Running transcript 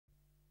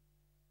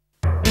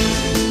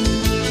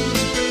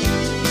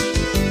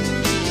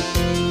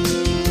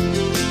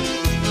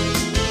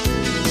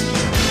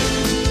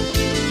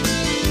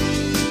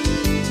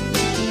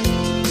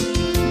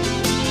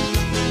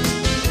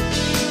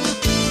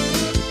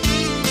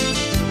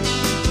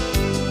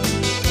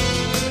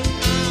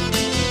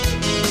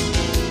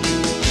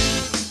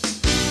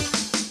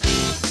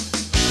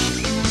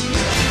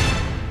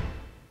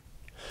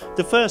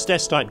The first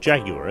S-Type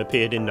Jaguar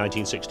appeared in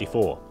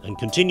 1964 and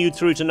continued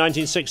through to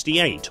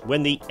 1968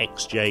 when the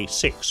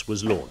XJ6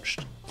 was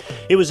launched.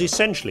 It was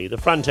essentially the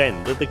front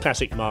end of the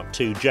classic Mark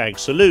II Jag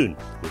saloon,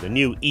 with a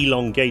new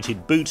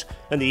elongated boot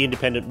and the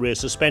independent rear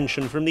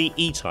suspension from the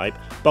E-Type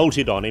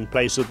bolted on in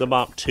place of the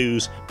Mark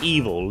II's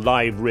evil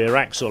live rear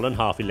axle and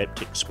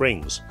half-elliptic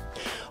springs.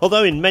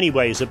 Although in many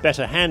ways a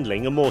better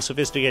handling and more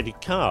sophisticated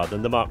car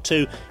than the Mark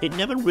II, it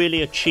never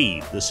really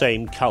achieved the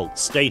same cult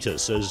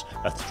status as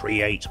a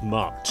 3.8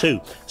 Mark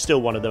II,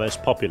 still one of the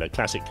most popular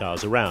classic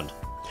cars around.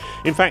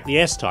 In fact, the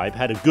S-Type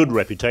had a good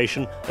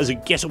reputation as a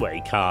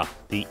getaway car.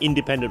 The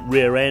independent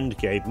rear end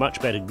gave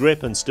much better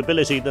grip and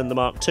stability than the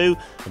Mark II,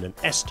 and an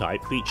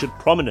S-Type featured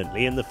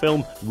prominently in the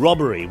film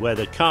Robbery, where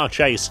the car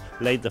chase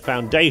laid the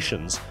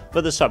foundations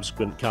for the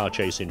subsequent car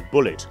chase in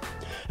Bullet.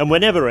 And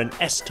whenever an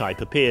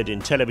S-Type appeared in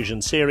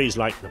television series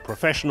like The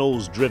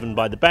Professionals, driven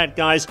by the bad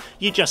guys,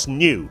 you just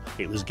knew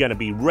it was going to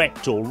be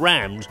wrecked or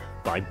rammed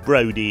by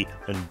Brody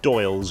and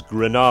Doyle's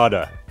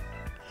Granada.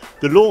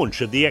 The launch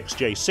of the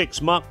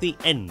XJ6 marked the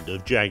end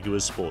of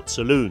Jaguar's sports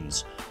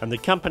saloons, and the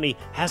company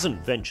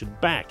hasn't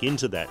ventured back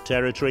into that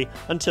territory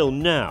until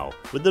now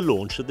with the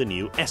launch of the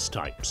new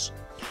S-Types.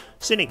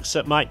 Cynics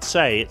might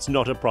say it's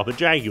not a proper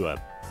Jaguar.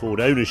 Ford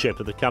ownership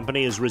of the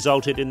company has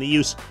resulted in the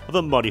use of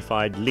a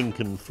modified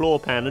Lincoln floor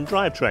pan and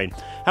drivetrain.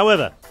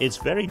 However, it's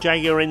very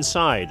Jaguar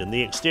inside, and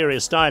the exterior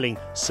styling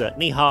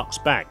certainly harks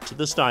back to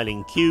the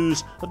styling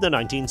cues of the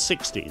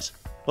 1960s.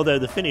 Although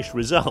the finished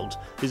result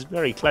is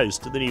very close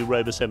to the new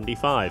Rover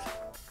 75.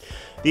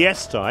 The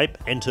S-Type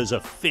enters a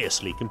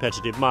fiercely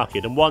competitive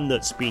market, and one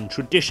that's been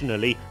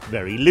traditionally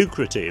very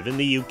lucrative in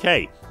the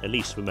UK, at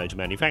least for motor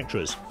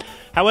manufacturers.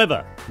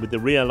 However, with the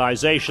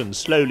realisation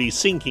slowly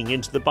sinking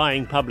into the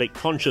buying public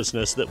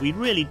consciousness that we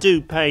really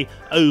do pay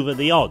over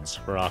the odds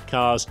for our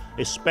cars,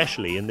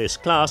 especially in this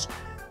class,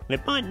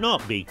 it might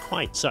not be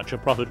quite such a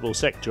profitable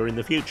sector in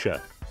the future.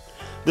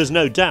 There's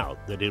no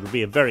doubt that it'll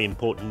be a very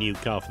important new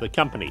car for the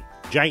company.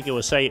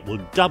 Jaguar say it will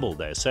double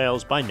their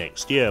sales by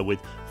next year,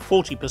 with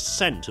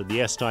 40% of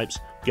the S-Types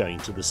going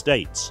to the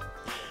States.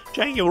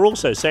 Jaguar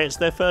also say it's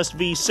their first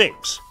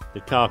V6.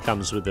 The car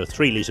comes with a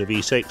 3-litre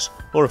V6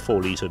 or a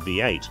 4-litre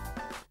V8.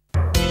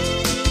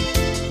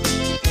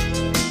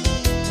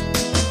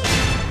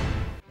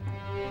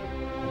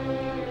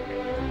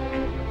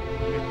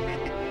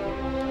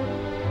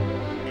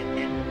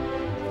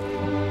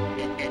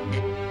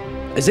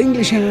 As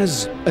English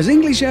as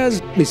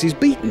Mrs.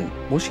 Beaton.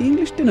 Was she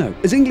English? Dunno.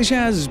 As English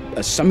as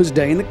a summer's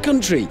day in the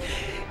country.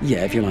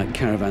 Yeah, if you like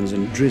caravans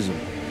and drizzle.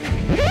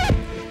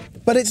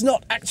 But it's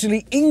not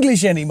actually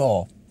English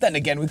anymore. Then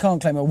again, we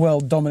can't claim a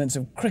world dominance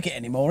of cricket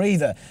anymore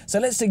either. So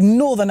let's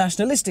ignore the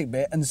nationalistic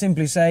bit and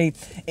simply say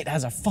it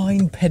has a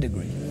fine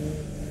pedigree.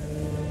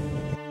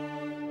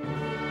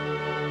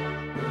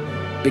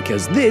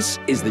 Because this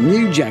is the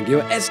new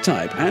Jaguar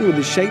S-Type, and with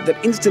a shape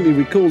that instantly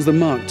recalls the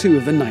Mark II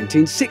of the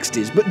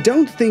 1960s. But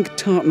don't think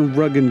tartan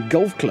rug and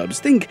golf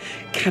clubs, think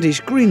caddish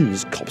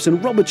grins, cops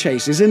and robber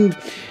chases, and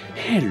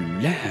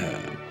hello.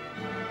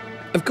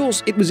 Of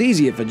course, it was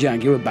easier for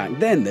Jaguar back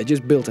then. They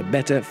just built a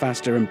better,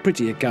 faster and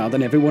prettier car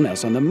than everyone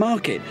else on the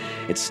market.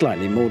 It's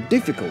slightly more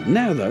difficult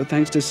now though,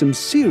 thanks to some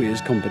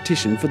serious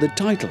competition for the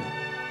title.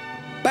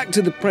 Back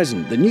to the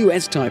present, the new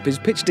S-Type is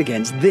pitched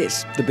against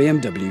this, the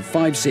BMW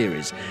 5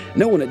 Series.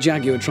 No one at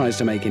Jaguar tries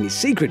to make any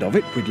secret of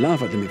it. We'd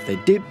laugh at them if they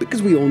did,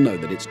 because we all know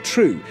that it's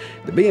true.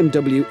 The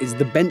BMW is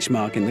the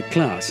benchmark in the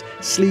class.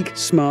 Sleek,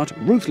 smart,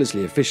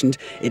 ruthlessly efficient,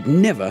 it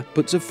never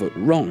puts a foot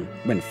wrong.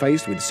 When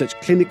faced with such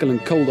clinical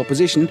and cold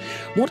opposition,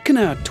 what can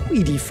our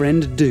tweedy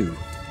friend do?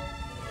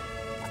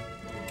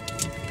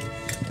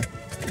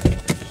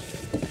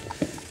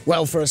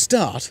 Well, for a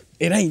start,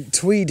 it ain't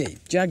tweedy.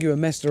 Jaguar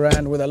messed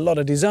around with a lot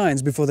of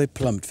designs before they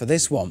plumped for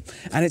this one.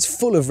 And it's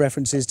full of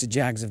references to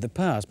Jags of the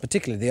past,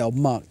 particularly the old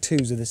Mark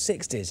IIs of the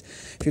 60s.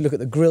 If you look at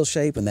the grille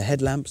shape and the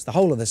headlamps, the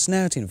whole of the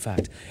snout in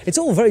fact, it's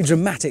all very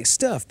dramatic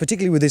stuff,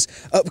 particularly with this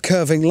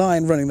up-curving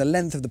line running the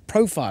length of the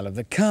profile of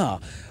the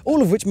car,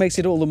 all of which makes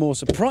it all the more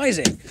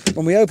surprising.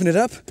 When we open it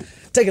up,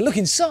 take a look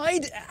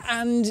inside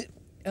and...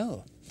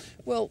 oh,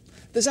 well,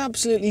 there's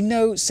absolutely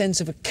no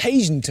sense of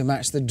occasion to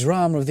match the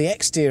drama of the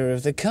exterior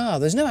of the car.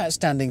 There's no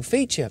outstanding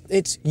feature.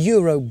 It's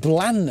Euro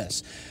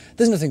blandness.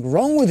 There's nothing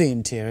wrong with the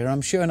interior,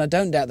 I'm sure, and I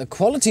don't doubt the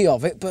quality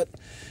of it, but,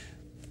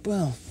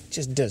 well, it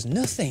just does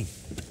nothing.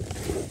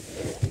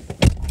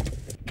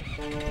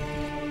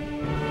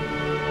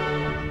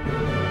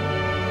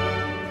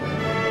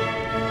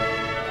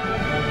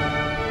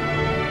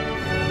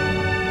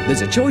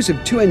 There's a choice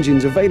of two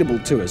engines available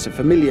to us, a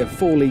familiar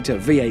 4-litre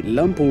V8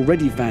 lump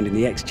already found in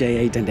the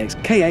XJ8 and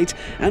XK8,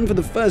 and for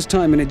the first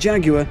time in a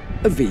Jaguar,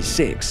 a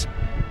V6.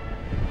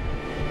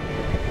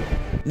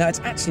 Now,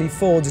 it's actually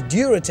Ford's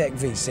Duratec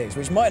V6,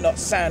 which might not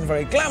sound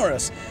very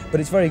glamorous,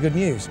 but it's very good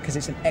news because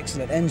it's an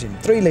excellent engine.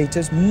 3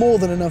 litres, more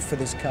than enough for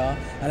this car,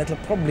 and it'll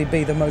probably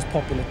be the most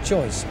popular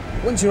choice.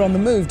 Once you're on the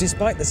move,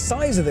 despite the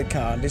size of the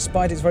car and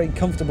despite its very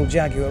comfortable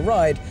Jaguar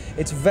ride,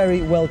 it's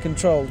very well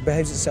controlled,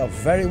 behaves itself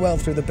very well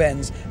through the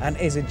bends, and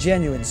is a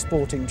genuine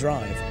sporting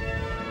drive.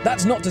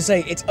 That's not to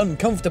say it's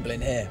uncomfortable in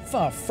here,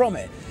 far from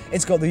it.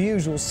 It's got the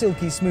usual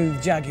silky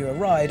smooth Jaguar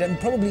ride and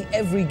probably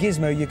every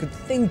gizmo you could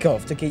think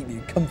of to keep you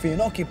comfy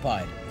and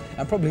occupied.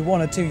 And probably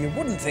one or two you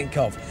wouldn't think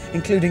of,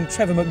 including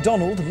Trevor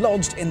McDonald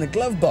lodged in the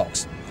glove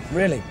box.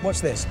 Really,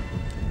 watch this.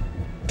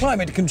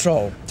 Climate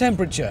control,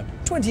 temperature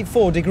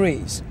 24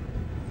 degrees.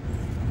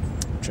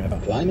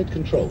 Trevor. Climate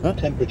control,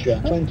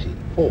 temperature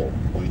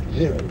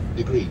 24.0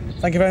 degrees.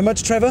 Thank you very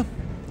much, Trevor.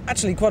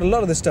 Actually, quite a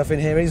lot of the stuff in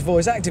here is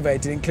voice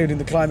activated, including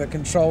the climate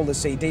control, the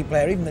CD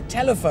player, even the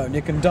telephone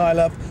you can dial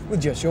up with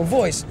just your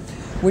voice,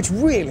 which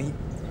really,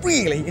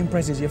 really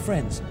impresses your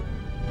friends.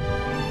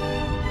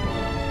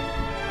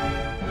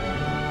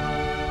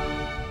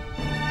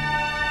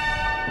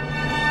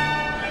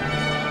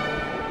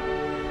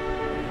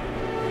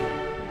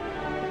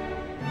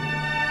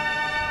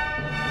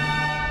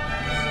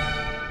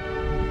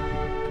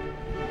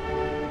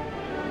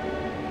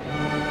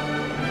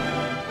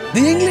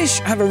 The English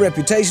have a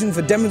reputation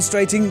for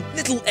demonstrating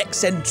little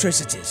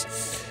eccentricities.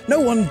 No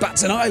one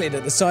bats an eyelid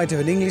at the sight of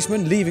an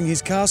Englishman leaving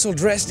his castle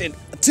dressed in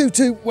a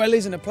tutu,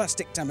 wellies and a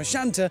plastic tam o'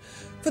 shanter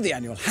for the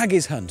annual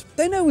haggis hunt.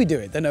 They know we do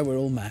it, they know we're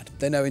all mad.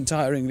 They know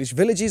entire English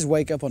villages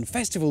wake up on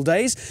festival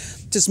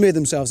days to smear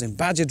themselves in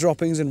badger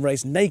droppings and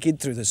race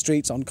naked through the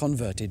streets on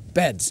converted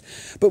beds.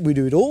 But we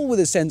do it all with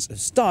a sense of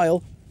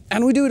style,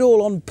 and we do it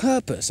all on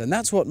purpose, and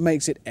that's what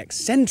makes it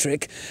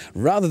eccentric,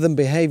 rather than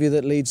behaviour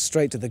that leads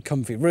straight to the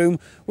comfy room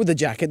with a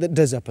jacket that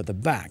does up at the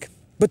back.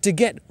 But to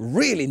get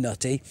really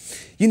nutty,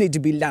 you need to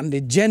be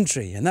landed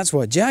gentry, and that's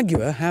why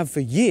Jaguar have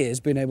for years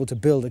been able to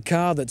build a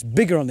car that's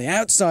bigger on the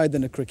outside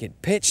than a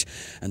cricket pitch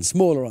and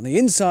smaller on the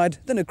inside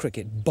than a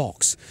cricket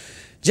box.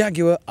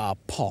 Jaguar are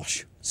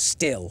posh,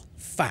 still,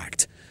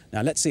 fact.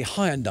 Now let's see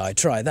Hyundai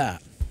try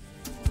that.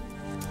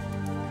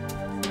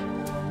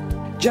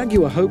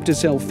 Jaguar hope to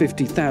sell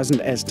 50,000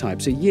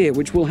 S-Types a year,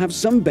 which will have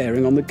some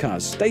bearing on the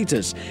car's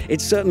status. It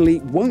certainly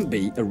won't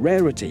be a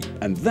rarity,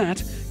 and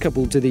that,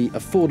 coupled to the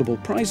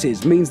affordable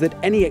prices, means that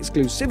any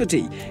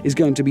exclusivity is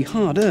going to be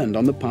hard-earned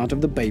on the part of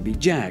the baby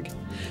Jag.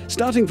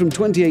 Starting from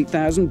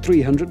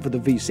 £28,300 for the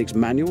V6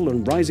 manual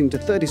and rising to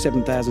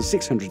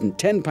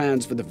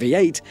 £37,610 for the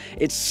V8,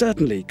 it's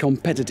certainly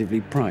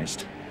competitively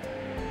priced.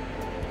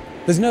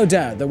 There's no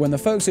doubt that when the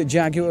folks at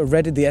Jaguar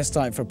readied the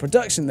S-Type for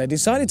production, they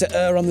decided to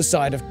err on the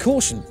side of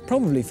caution,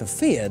 probably for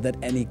fear that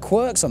any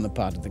quirks on the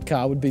part of the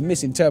car would be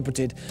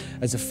misinterpreted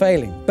as a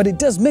failing. But it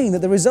does mean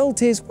that the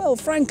result is, well,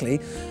 frankly,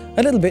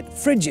 a little bit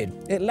frigid.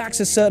 It lacks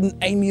a certain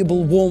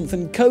amiable warmth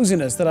and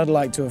coziness that I'd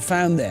like to have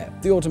found there.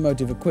 The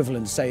automotive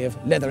equivalent, say, of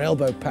leather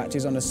elbow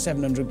patches on a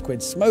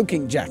 £700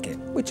 smoking jacket,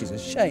 which is a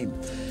shame.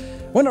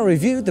 When I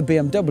reviewed the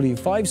BMW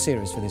 5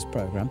 Series for this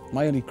programme,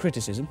 my only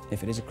criticism,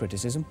 if it is a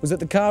criticism, was that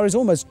the car is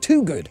almost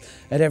too good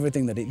at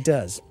everything that it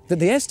does. That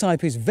the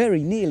S-Type is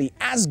very nearly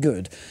as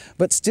good,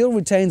 but still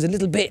retains a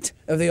little bit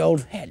of the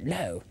old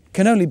hello,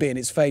 can only be in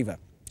its favour.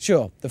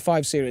 Sure, the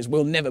 5 Series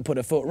will never put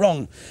a foot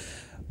wrong,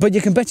 but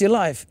you can bet your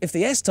life, if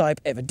the S-Type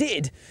ever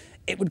did,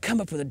 it would come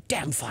up with a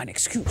damn fine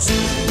excuse.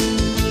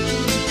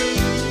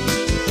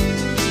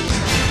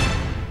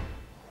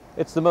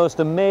 It's the most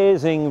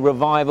amazing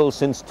revival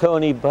since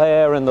Tony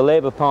Blair and the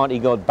Labour Party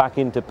got back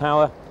into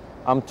power.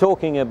 I'm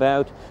talking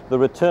about the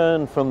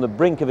return from the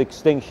brink of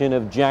extinction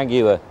of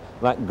Jaguar,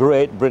 that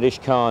great British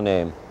car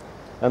name.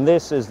 And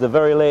this is the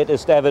very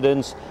latest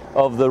evidence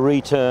of the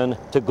return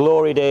to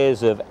glory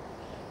days of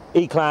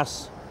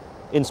E-Class,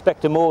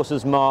 Inspector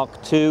Morse's Mark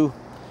II.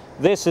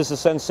 This is the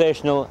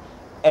sensational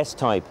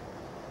S-Type.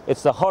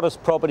 It's the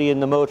hottest property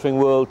in the motoring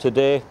world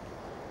today.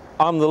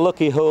 I'm the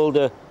lucky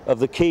holder of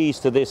the keys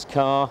to this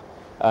car,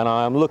 and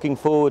I am looking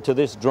forward to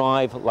this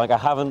drive like I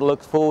haven't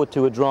looked forward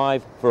to a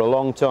drive for a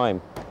long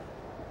time.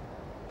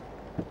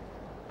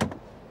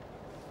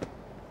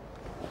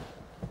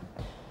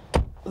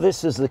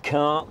 This is the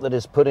car that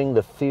is putting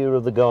the fear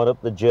of the god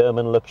up the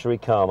German luxury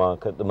car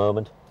market at the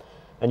moment,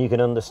 and you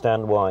can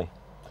understand why.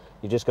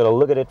 You just got to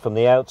look at it from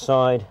the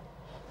outside,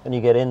 and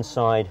you get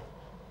inside,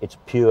 it's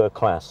pure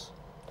class.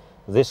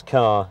 This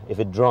car, if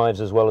it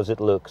drives as well as it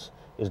looks,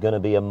 is going to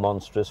be a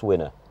monstrous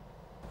winner.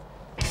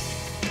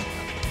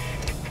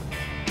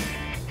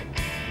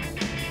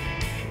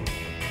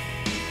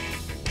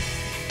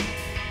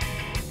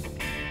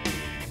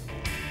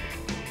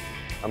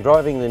 I'm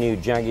driving the new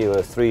Jaguar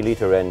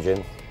 3-litre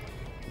engine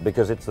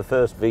because it's the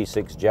first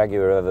V6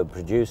 Jaguar ever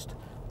produced,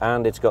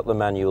 and it's got the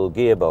manual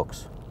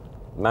gearbox.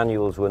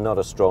 Manuals were not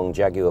a strong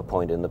Jaguar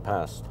point in the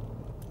past.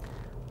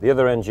 The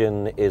other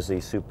engine is the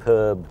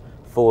superb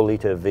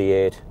 4-litre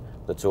V8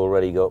 that's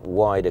already got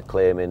wide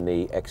acclaim in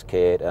the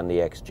XK8 and the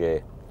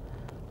XJ.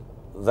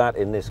 That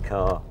in this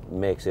car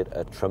makes it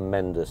a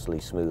tremendously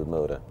smooth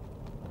motor.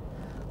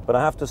 But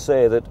I have to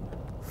say that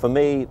for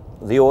me,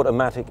 the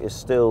automatic is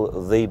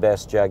still the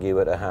best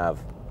Jaguar to have.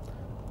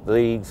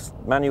 The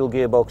manual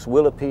gearbox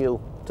will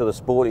appeal to the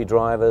sporty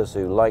drivers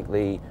who like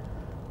the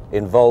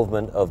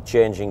involvement of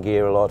changing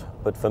gear a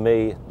lot, but for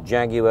me,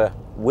 Jaguar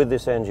with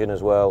this engine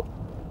as well,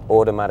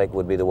 automatic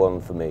would be the one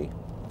for me.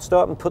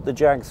 Start and put the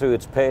Jag through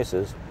its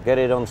paces, get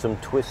it on some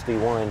twisty,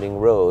 winding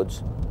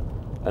roads,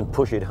 and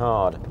push it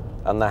hard,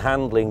 and the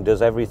handling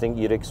does everything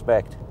you'd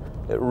expect.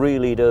 It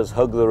really does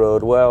hug the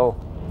road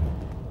well.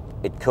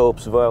 It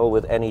copes well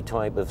with any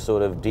type of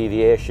sort of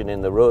deviation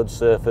in the road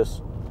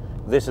surface.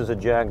 This is a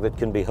Jag that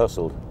can be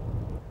hustled.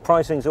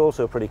 Pricing's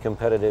also pretty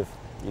competitive.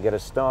 You get a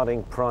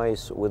starting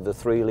price with the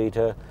 3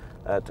 litre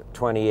at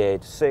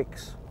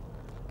 28,600,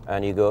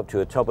 and you go up to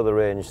a top of the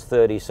range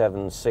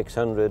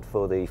 37,600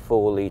 for the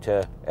 4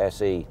 litre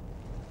SE.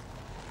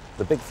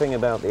 The big thing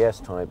about the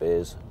S-Type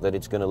is that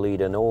it's going to lead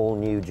an all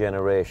new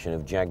generation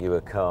of Jaguar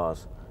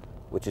cars,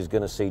 which is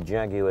going to see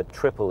Jaguar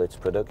triple its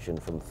production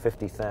from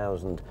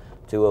 50,000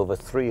 to over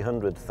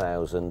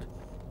 300,000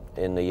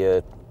 in the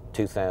year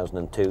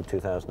 2002,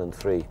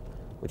 2003,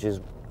 which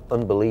is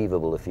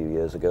unbelievable a few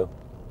years ago.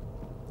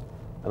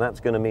 And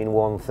that's going to mean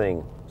one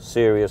thing: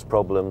 serious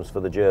problems for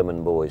the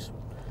German boys.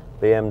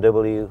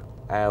 BMW,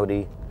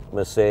 Audi,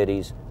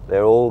 Mercedes,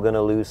 they're all going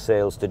to lose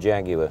sales to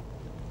Jaguar.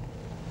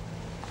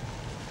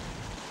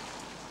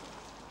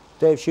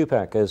 Dave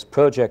Schupak, as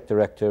project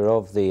director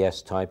of the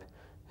S-Type,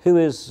 who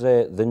is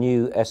the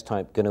new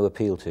S-Type going to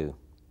appeal to?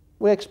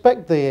 We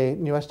expect the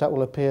new S-Type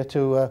will appeal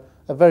to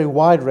a very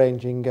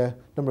wide-ranging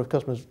number of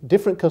customers,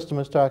 different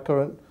customers to our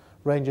current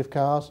range of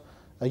cars,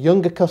 a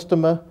younger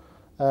customer,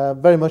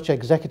 very much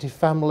executive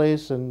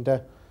families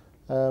and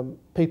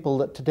people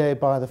that today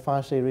buy the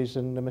 5 Series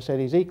and the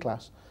Mercedes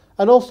E-Class,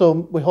 and also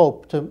we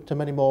hope to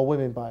many more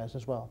women buyers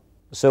as well.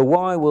 So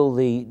why will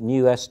the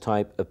new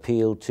S-Type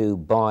appeal to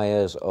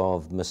buyers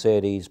of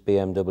Mercedes,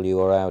 BMW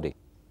or Audi?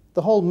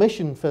 The whole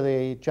mission for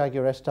the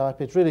Jaguar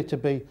S-Type is really to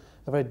be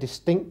a very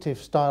distinctive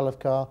style of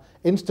car,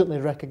 instantly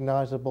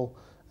recognisable,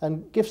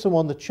 and give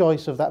someone the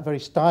choice of that very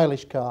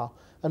stylish car,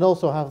 and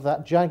also have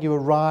that Jaguar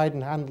ride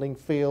and handling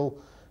feel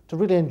to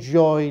really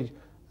enjoy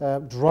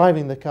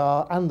driving the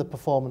car and the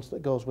performance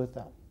that goes with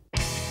that.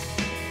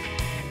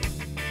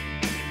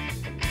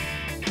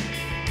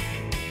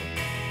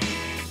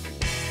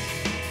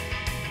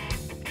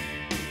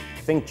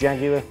 Think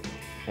Jaguar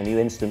and you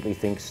instantly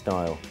think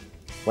style.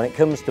 When it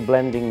comes to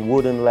blending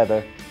wood and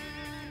leather,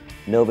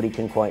 nobody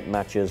can quite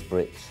match us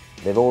Brits.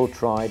 They've all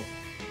tried,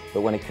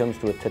 but when it comes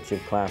to a touch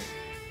of class,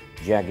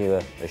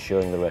 Jaguar are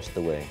showing the rest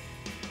the way.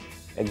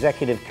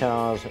 Executive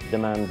cars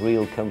demand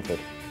real comfort,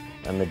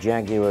 and the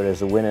Jaguar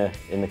is a winner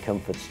in the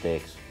comfort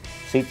stakes.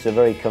 Seats are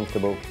very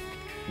comfortable,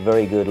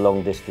 very good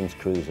long-distance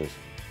cruisers.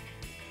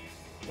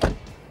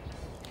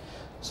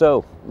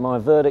 So, my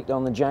verdict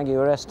on the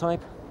Jaguar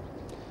S-Type?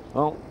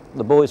 Well,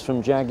 the boys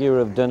from Jaguar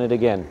have done it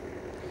again.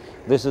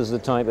 This is the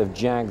type of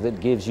Jag that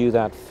gives you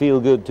that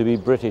feel-good to be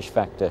British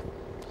factor.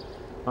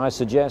 I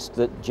suggest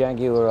that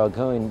Jaguar are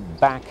going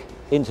back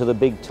into the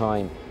big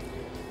time,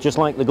 just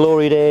like the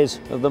glory days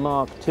of the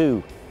Mark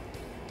II.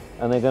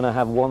 And they're going to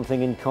have one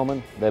thing in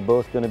common: they're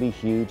both going to be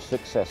huge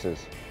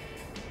successes.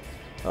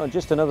 Oh,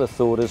 just another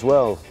thought as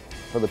well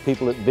for the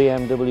people at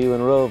BMW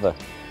and Rover.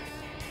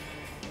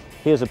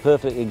 Here's a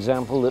perfect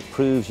example that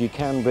proves you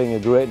can bring a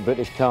great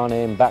British car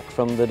name back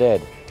from the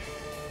dead.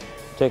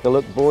 Take a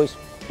look, boys.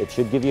 It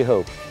should give you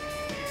hope.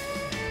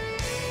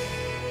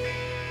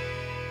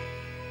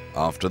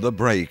 After the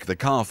break, the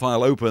car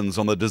file opens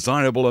on the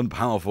desirable and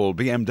powerful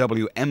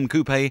BMW M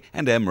Coupe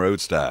and M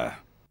Roadster.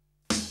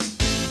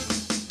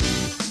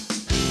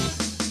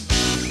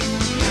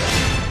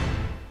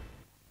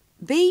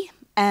 B,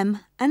 M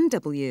and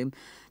W.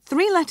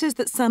 3 letters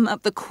that sum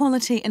up the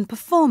quality and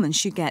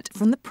performance you get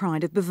from the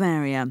pride of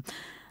Bavaria.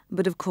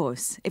 But of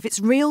course, if it's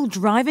real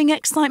driving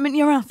excitement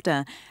you're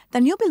after,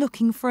 then you'll be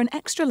looking for an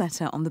extra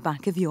letter on the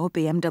back of your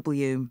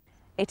BMW.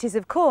 It is,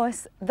 of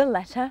course, the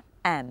letter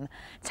M,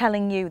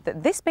 telling you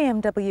that this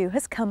BMW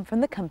has come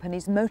from the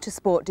company's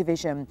motorsport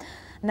division.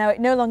 Now, it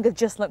no longer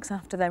just looks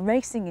after their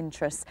racing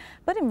interests,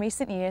 but in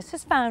recent years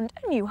has found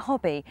a new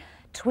hobby: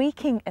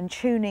 tweaking and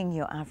tuning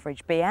your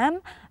average BM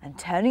and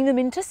turning them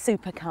into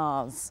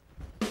supercars.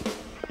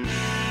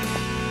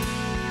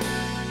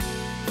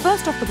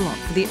 First off the block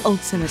for the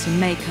ultimate in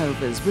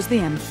makeovers was the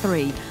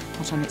M3,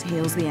 hot on its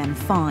heels the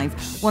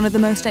M5, one of the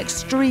most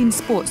extreme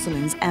sports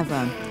saloons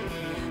ever.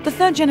 The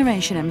 3rd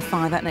generation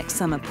M5 out next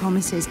summer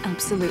promises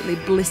absolutely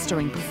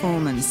blistering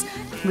performance,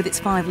 with its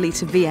 5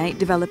 litre V8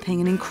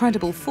 developing an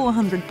incredible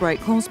 400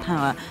 brake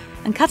horsepower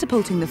and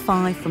catapulting the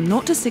 5 from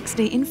 0 to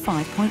 60 in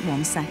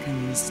 5.1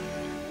 seconds.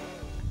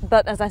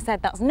 But as I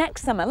said, that's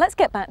next summer. Let's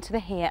get back to the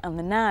here and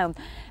the now,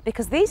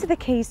 because these are the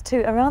keys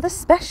to a rather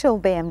special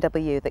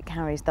BMW that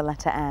carries the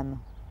letter M.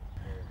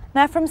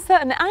 Now, from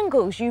certain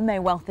angles, you may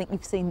well think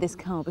you've seen this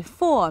car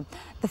before.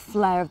 The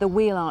flare of the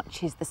wheel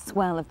arches, the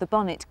swell of the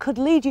bonnet could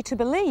lead you to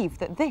believe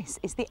that this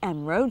is the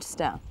M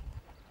Roadster.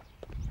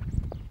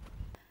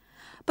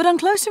 But on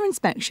closer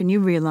inspection, you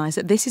realise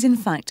that this is in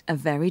fact a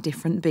very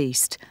different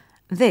beast.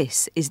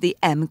 This is the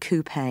M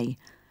Coupe.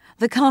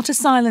 The car to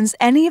silence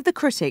any of the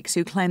critics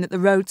who claim that the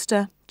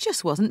Roadster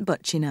just wasn't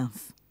butch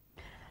enough.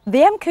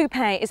 The M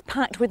Coupe is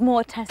packed with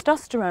more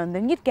testosterone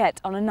than you'd get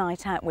on a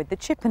night out with the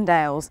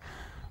Chippendales.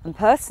 And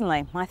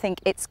personally, I think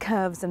its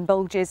curves and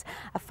bulges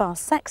are far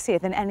sexier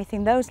than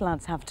anything those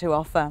lads have to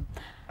offer.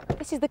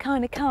 This is the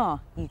kind of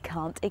car you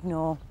can't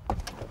ignore.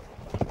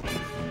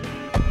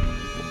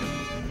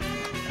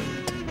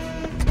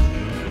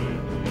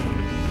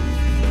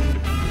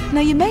 Now,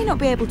 you may not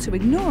be able to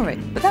ignore it,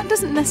 but that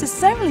doesn't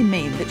necessarily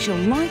mean that you'll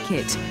like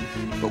it.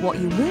 But what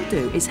you will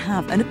do is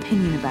have an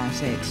opinion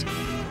about it.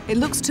 It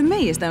looks to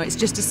me as though it's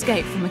just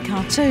escaped from a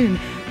cartoon.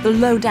 The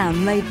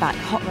low-down, laid-back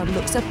hot rod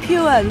looks are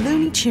pure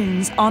Looney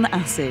Tunes on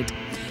acid.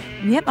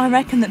 And yep, I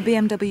reckon that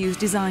BMW's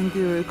design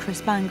guru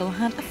Chris Bangle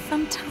had a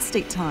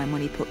fantastic time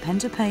when he put pen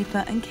to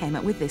paper and came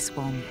up with this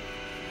one.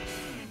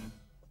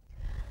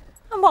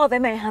 And while they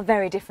may have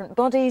very different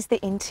bodies,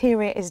 the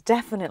interior is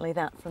definitely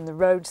that from the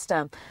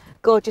Roadster.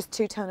 Gorgeous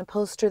two-tone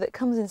upholstery that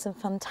comes in some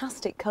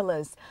fantastic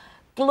colours.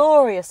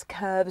 Glorious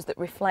curves that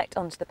reflect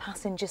onto the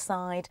passenger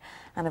side,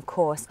 and of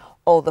course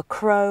all the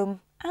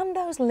chrome and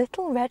those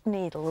little red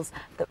needles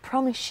that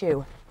promise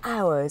you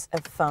hours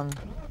of fun.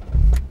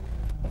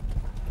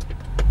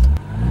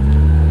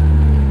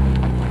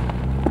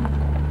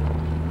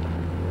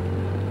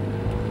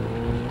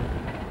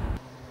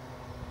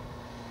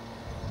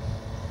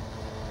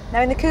 Now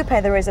in the coupe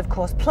there is of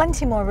course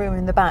plenty more room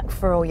in the back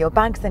for all your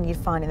bags than you'd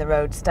find in the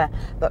Roadster,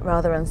 but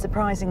rather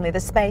unsurprisingly the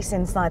space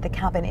inside the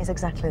cabin is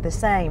exactly the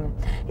same.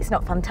 It's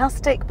not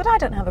fantastic, but I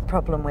don't have a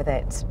problem with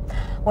it.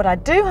 What I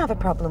do have a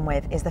problem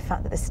with is the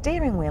fact that the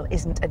steering wheel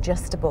isn't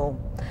adjustable.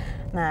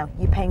 Now,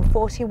 you're paying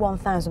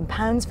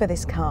 £41,000 for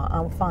this car.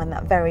 I find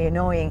that very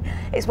annoying.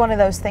 It's one of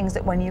those things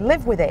that when you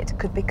live with it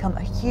could become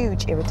a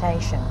huge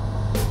irritation.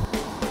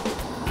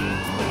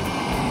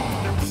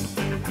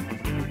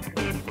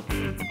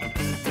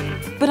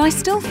 But I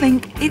still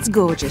think it's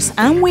gorgeous,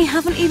 and we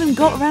haven't even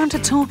got round to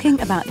talking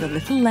about the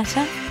little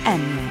letter M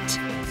yet.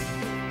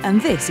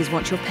 And this is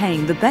what you're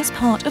paying the best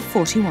part of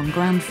 41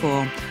 grand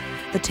for.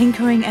 The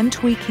tinkering and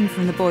tweaking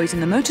from the boys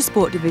in the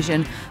motorsport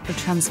division have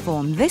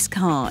transformed this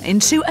car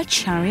into a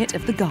chariot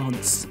of the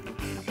gods.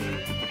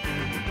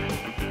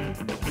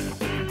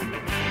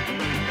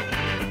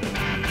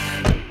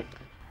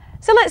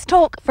 So let's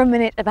talk for a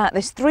minute about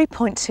this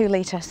 3.2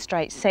 litre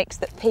straight six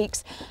that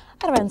peaks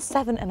at around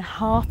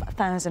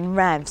 7,500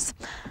 revs.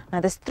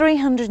 Now there's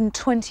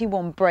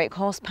 321 brake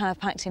horsepower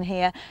packed in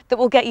here that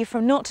will get you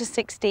from 0 to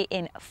 60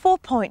 in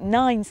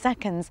 4.9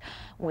 seconds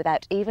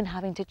without even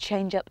having to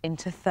change up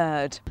into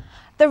third.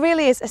 There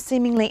really is a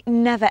seemingly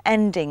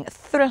never-ending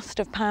thrust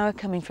of power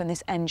coming from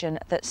this engine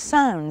that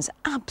sounds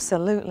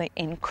absolutely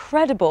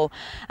incredible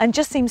and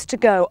just seems to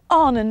go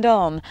on and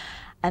on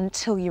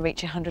until you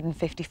reach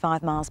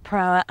 155 miles per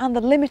hour and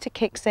the limiter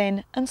kicks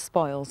in and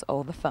spoils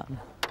all the fun.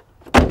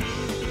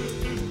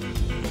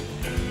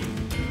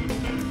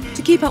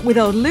 To keep up with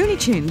old Looney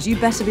Tunes, you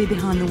better be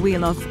behind the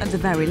wheel of, at the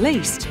very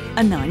least,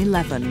 a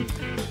 911.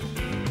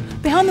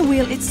 Behind the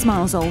wheel, it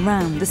smiles all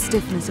round. The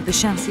stiffness of the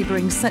chassis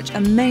brings such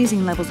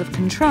amazing levels of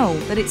control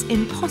that it's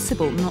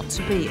impossible not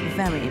to be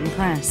very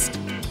impressed.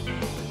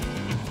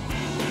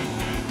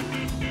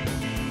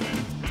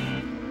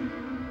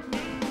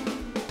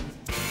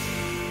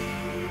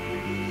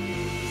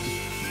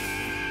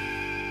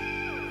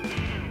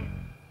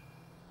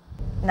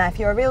 Now, if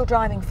you're a real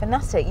driving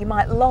fanatic, you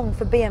might long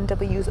for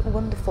BMW's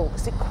wonderful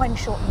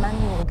sequential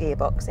manual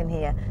gearbox in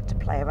here to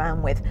play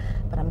around with,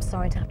 but I'm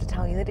sorry to have to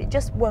tell you that it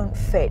just won't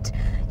fit.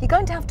 You're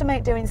going to have to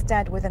make do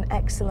instead with an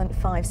excellent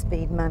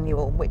 5-speed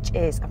manual, which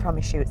is, I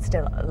promise you, it's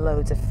still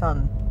loads of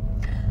fun.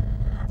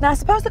 Now, I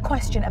suppose the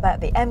question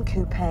about the M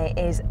Coupe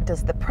is,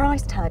 does the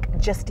price tag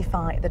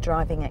justify the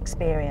driving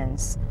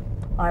experience?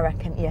 I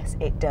reckon yes,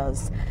 it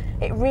does.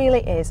 It really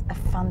is a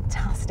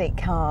fantastic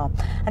car.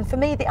 And for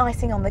me, the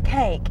icing on the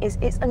cake is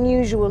its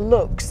unusual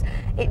looks.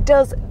 It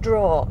does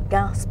draw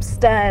gasps,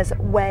 stares,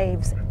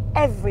 waves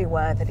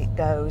everywhere that it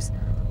goes.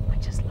 I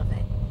just love it.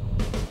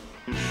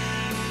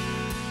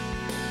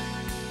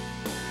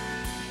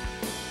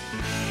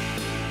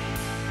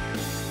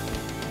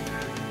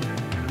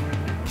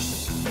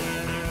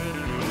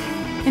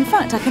 In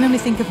fact, I can only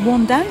think of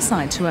one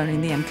downside to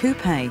owning the M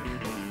Coupe.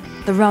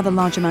 The rather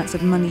large amounts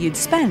of money you'd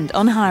spend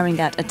on hiring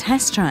out a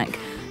test track,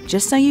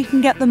 just so you can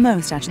get the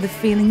most out of the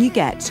feeling you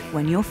get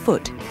when your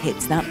foot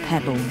hits that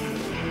pedal.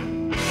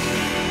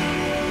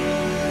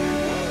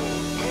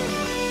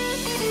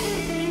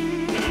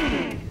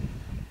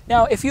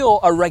 Now, if you're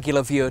a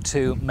regular viewer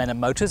to Men and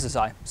Motors, as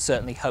I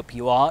certainly hope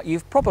you are,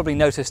 you've probably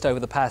noticed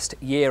over the past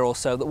year or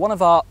so that one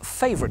of our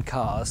favourite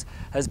cars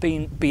has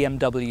been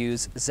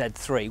BMW's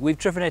Z3. We've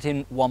driven it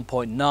in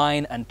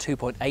 1.9 and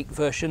 2.8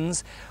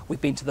 versions. We've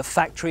been to the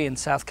factory in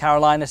South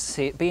Carolina to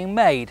see it being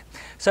made.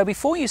 So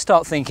before you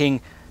start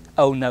thinking,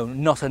 oh no,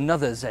 not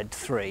another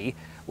Z3,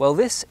 well,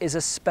 this is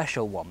a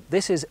special one.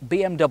 This is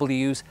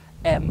BMW's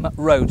M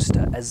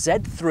Roadster, a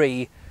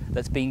Z3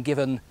 that's been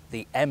given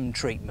the M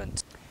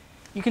treatment.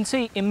 You can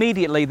see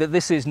immediately that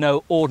this is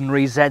no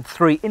ordinary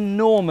Z3.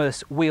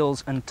 Enormous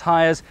wheels and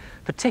tyres,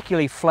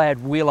 particularly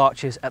flared wheel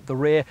arches at the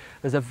rear.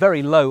 There's a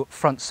very low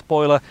front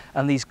spoiler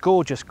and these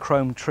gorgeous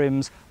chrome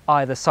trims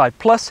either side,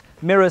 plus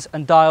mirrors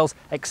and dials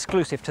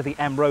exclusive to the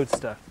M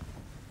Roadster.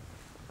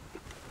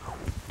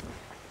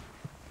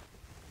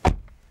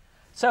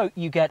 So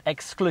you get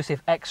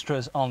exclusive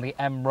extras on the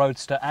M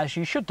Roadster, as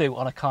you should do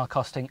on a car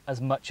costing as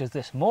much as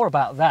this. More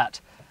about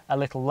that a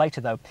little later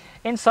though.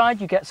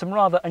 Inside you get some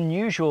rather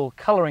unusual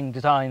colouring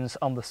designs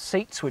on the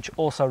seats, which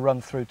also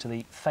run through to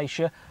the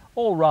fascia,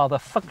 all rather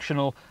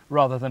functional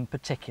rather than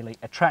particularly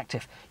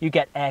attractive. You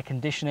get air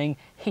conditioning,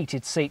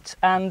 heated seats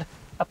and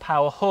a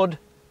power hood,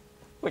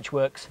 which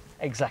works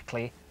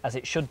exactly as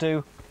it should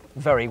do,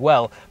 very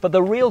well. But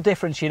the real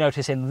difference you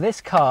notice in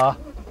this car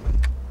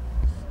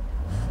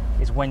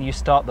is when you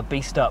start the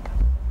beast up.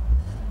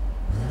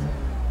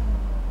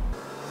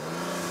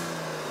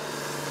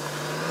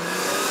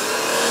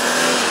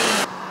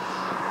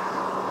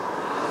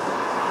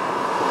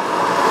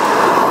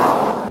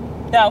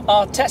 Now,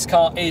 our test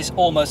car is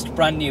almost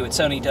brand new. It's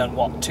only done,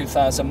 what,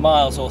 2,000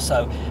 miles or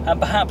so, and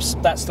perhaps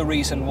that's the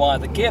reason why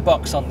the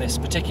gearbox on this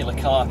particular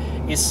car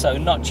is so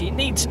notchy. It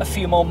needs a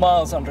few more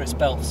miles under its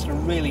belt to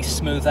really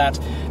smooth that,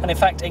 and in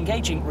fact,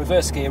 engaging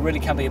reverse gear really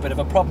can be a bit of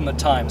a problem at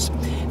times.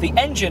 The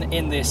engine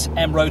in this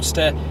M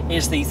Roadster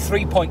is the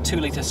 3.2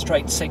 litre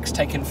straight six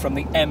taken from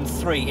the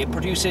M3. It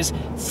produces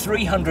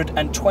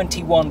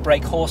 321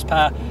 brake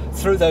horsepower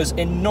through those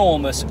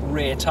enormous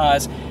rear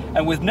tyres,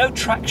 and with no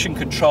traction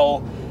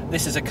control,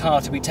 this is a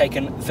car to be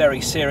taken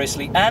very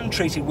seriously and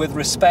treated with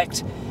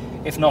respect,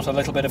 if not a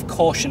little bit of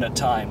caution at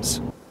times.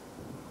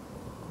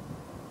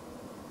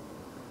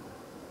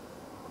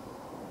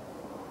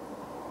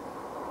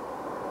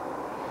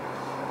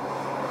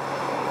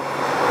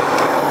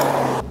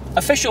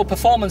 Official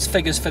performance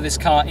figures for this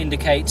car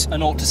indicate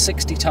an 0 to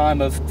 60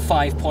 time of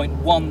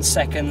 5.1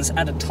 seconds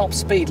and a top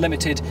speed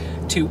limited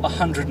to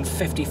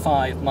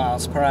 155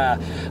 miles per hour.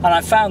 And I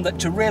found that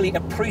to really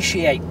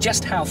appreciate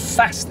just how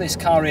fast this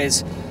car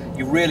is,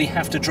 you really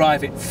have to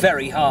drive it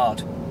very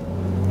hard.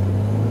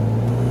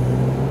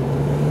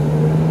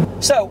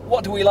 So,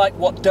 what do we like,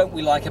 what don't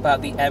we like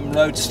about the M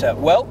Roadster?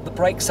 Well, the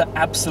brakes are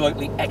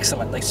absolutely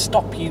excellent. They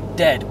stop you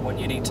dead when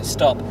you need to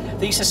stop.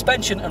 The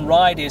suspension and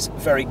ride is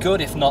very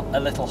good, if not a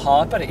little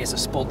hard, but it is a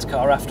sports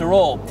car after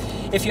all.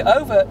 If you're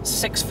over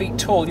 6 feet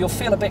tall, you'll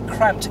feel a bit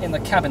cramped in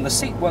the cabin. The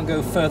seat won't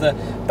go further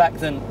back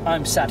than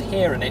I'm sat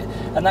here in it,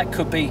 and that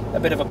could be a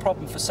bit of a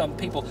problem for some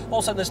people.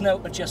 Also, there's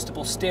no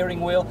adjustable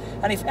steering wheel,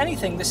 and if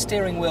anything, the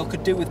steering wheel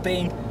could do with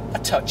being a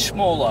touch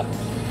smaller.